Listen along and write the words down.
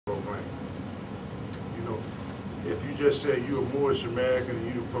program. You know, if you just say you're a Moorish American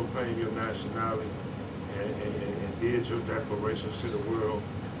and you proclaim your nationality and did your declarations to the world,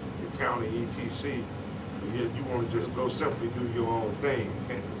 the county, etc., you want to just go simply do your own thing,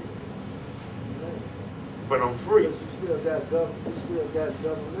 can't you? But I'm free. But you still got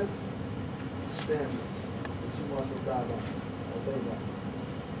government standards that you must abide by, obey by.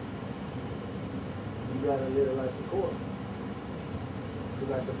 You gotta live like the court. So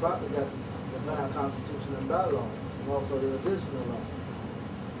like the prophet got the divine constitution and bylaw, and also the additional law.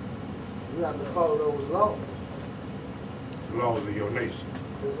 You have to follow those laws. The laws of your nation.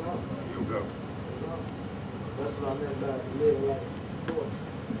 That's all. Your government. That's all. That's what I meant by living like the court.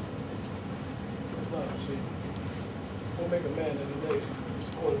 Islam, see, what make a man in the nation,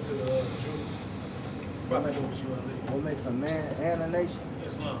 according to the Jews? What makes a man and a nation?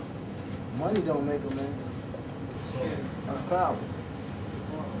 Islam. Money don't make a man. That's power.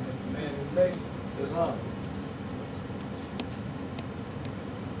 Islam. What make a man in the nation? Islam.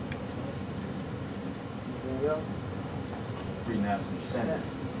 Anything else? Free national standard.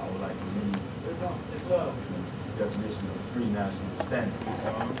 I would like to read Islam. the definition of free national standard.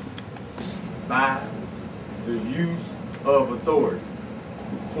 By the use of authority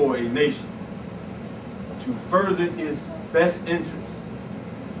for a nation to further its best interests,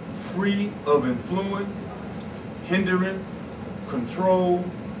 free of influence, hindrance, control,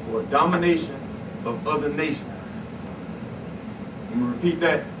 or domination of other nations. Let me repeat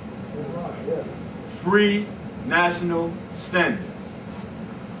that. Free national standards.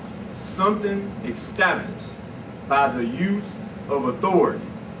 Something established by the use of authority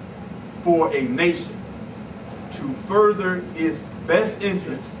for a nation to further its best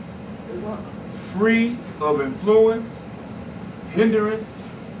interests, free of influence, hindrance,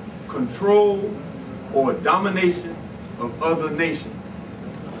 control, or domination of other nations.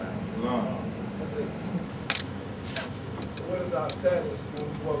 So what is our status when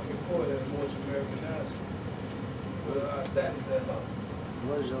we walk in court as Moorish American national? What is our status at law?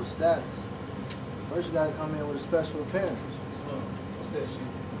 What is your status? First you gotta come in with a special appearance. What's that shit?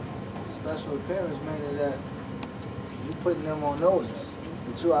 Special appearance meaning that you putting them on notice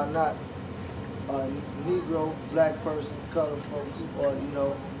that you are not a Negro, black person, colored folks, or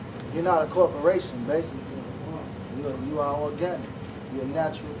you're not a corporation basically. You are organic. You're a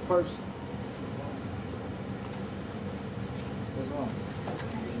natural person. That's all.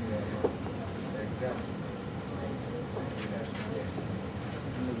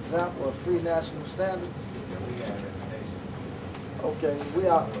 An example of free national standards. Okay,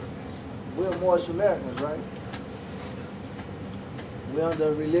 we're Moorish Americans, right? We're under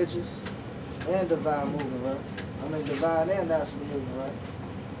a religious and divine movement, right? I mean divine and national movement, right?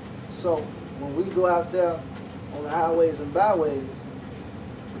 So when we go out there on the highways and byways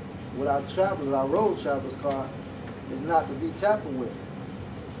with our travelers, our road travelers card, is not to be tampered with.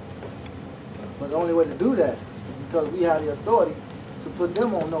 But the only way to do that is because we have the authority to put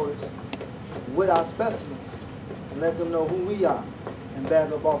them on notice with our specimens and let them know who we are and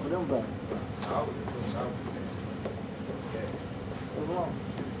back up off of them brothers. That's wrong.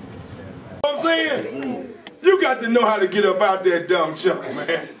 You know what I'm saying? You got to know how to get up out that dumb junk,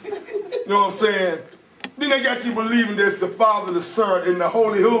 man. You know what I'm saying? Then they got you believing there's the Father, the Son, and the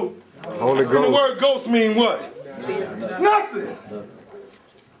Holy who? Holy Ghost. And the word ghost mean what? Nothing.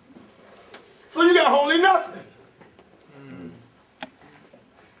 So you got holy nothing.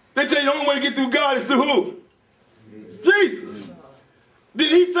 They tell you the only way to get through God is through who? Jesus.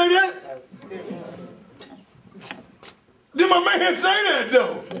 Did he say that? Did my man say that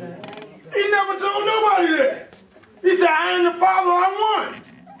though? He never told nobody that. He said, I am the Father, I'm one.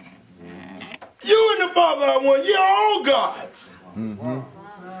 You and the Father are one. You're all gods.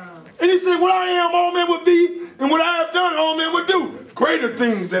 And he said, what I am, all men would be, and what I have done, all men would do. Greater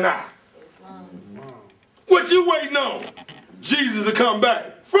things than I. What you waiting on? Jesus to come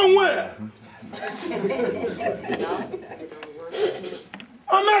back. From where?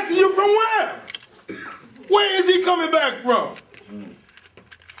 I'm asking you from where? Where is he coming back from?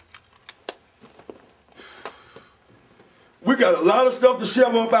 We got a lot of stuff to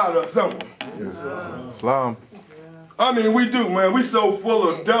shove up out of us, don't we? Islam. I mean, we do, man. We so full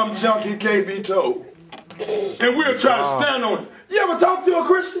of dumb junk it can't be told. And we'll try to stand on it. You ever talk to a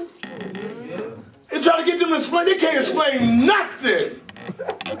Christian? And try to get them to explain? They can't explain nothing.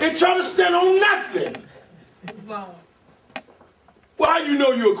 They try to stand on nothing. Well, how you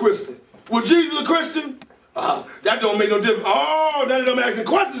know you're a Christian? Was Jesus a Christian? That don't make no difference. Oh, that don't asking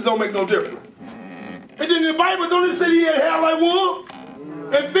questions don't make no difference. And then the Bible don't it say he had hair like wool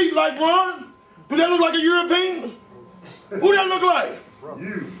and feet like bronze? Do that look like a European? Who that look like?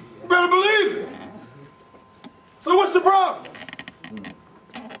 You.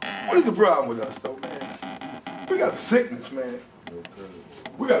 is the problem with us, though, man? We got a sickness, man.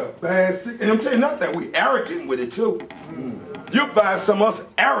 We got a bad sickness. And I'm telling you, not that we arrogant with it, too. You find some of us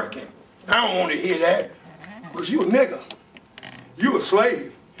arrogant. I don't want to hear that. Because you a nigga. You a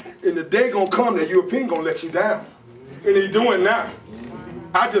slave. And the day gonna come that European gonna let you down. And he doing now.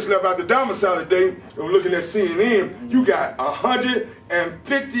 I just left out the domicile today and we're looking at CNN. You got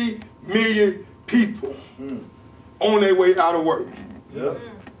 150 million people on their way out of work. Yep.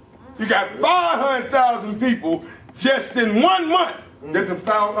 You got 500,000 people just in 1 month that them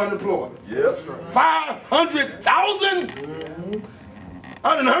found unemployed. Yep. 500,000?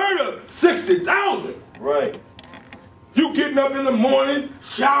 I done heard of 60,000. Right. You getting up in the morning,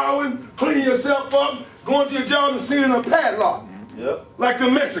 showering, cleaning yourself up, going to your job and seeing a padlock. Yep. Like the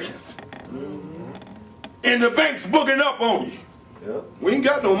Mexicans. And the bank's booking up on you. Yep. We ain't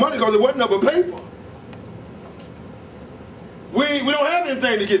got no money because there wasn't no paper. We don't have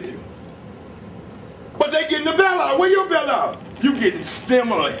anything to give you. But they getting the bailout. Where your bailout? You getting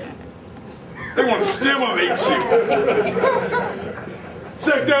stimulated. They want to stimulate you.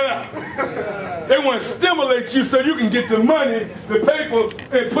 Check that out. They want to stimulate you so you can get the money, the paper,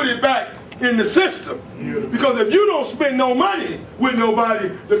 and put it back in the system. Because if you don't spend no money with nobody,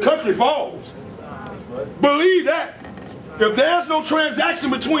 the country falls. Believe that. If there's no transaction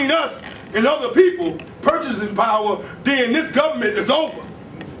between us and other people, purchasing power, then this government is over.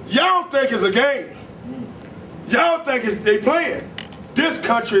 Y'all think it's a game. Y'all think they playing. This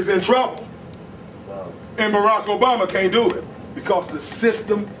country is in trouble. And Barack Obama can't do it because the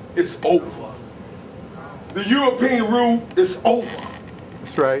system is over. The European rule is over.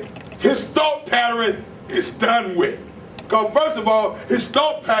 That's right. His thought pattern is done with. Because first of all, his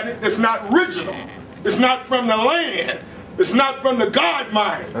thought pattern is not original. It's not from the land. It's not from the God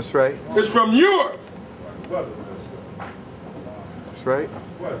mind. That's right. It's from Europe. That's right.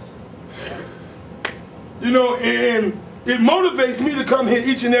 You know, and it motivates me to come here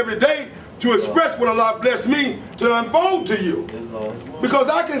each and every day to express what Allah blessed me to unfold to you. Because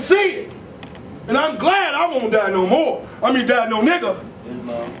I can see it. And I'm glad I won't die no more. I mean, die no nigga.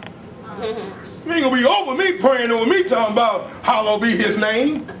 You ain't gonna be over me praying over me talking about hallowed be his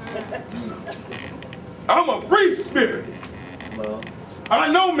name. I'm a free spirit.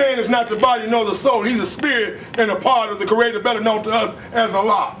 I know man is not the body nor the soul. He's a spirit and a part of the creator better known to us as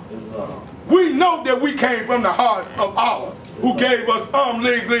Allah. We know that we came from the heart of Allah, who gave us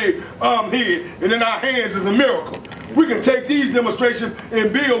leg, head, and in our hands is a miracle. We can take these demonstrations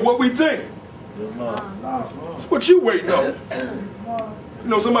and build what we think. What you waiting on? You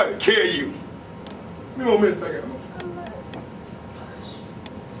know, somebody to carry you. Give me 1 minute, second.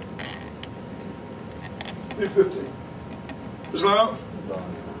 15. Islam?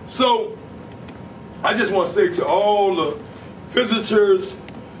 So, I just want to say to all the visitors,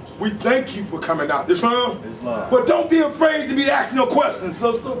 we thank you for coming out. Islam? But don't be afraid to be asking no questions,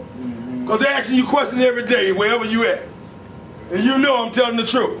 sister. Because they're asking you questions every day, wherever you at. And you know I'm telling the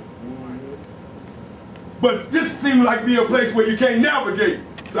truth. But this seems like be a place where you can't navigate.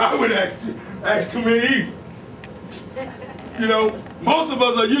 So I would ask too many either. You know, most of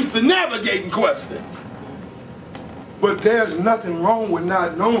us are used to navigating questions. But there's nothing wrong with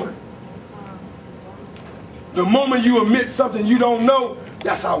not knowing. The moment you admit something you don't know,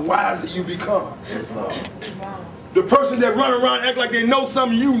 that's how wiser you become. The person that run around and act like they know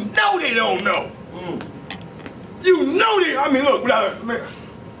something you know they don't know. You know they, I mean, look, without, man.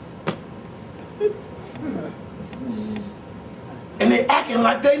 And they acting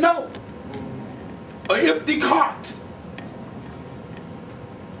like they know. An empty cart.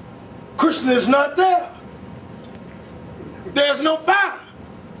 Christian is not there. There's no fire.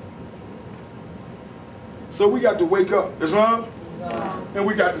 So we got to wake up, Islam, and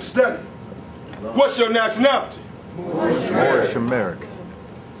we got to study. What's your nationality? Moorish American.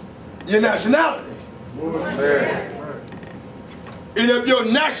 Your nationality? Moorish. And if your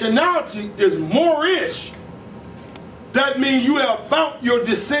nationality is Moorish, that means you have found your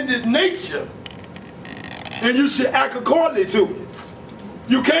descendant nature, and you should act accordingly to it.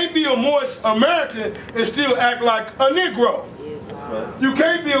 You can't be a Moorish American and still act like a Negro. You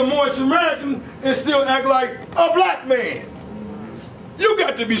can't be a Moorish American and still act like a black man. You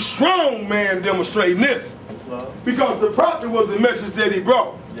got to be strong, man, demonstrating this. Because the prophet was the message that he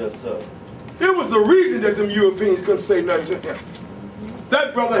brought. Yes, sir. It was the reason that them Europeans couldn't say nothing to him.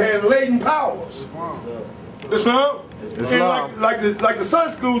 That brother had latent powers. Islam? And like the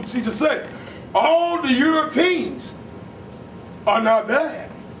Sunday school teacher said, all the Europeans are not bad.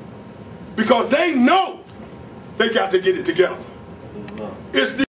 Because they know they got to get it together. It's the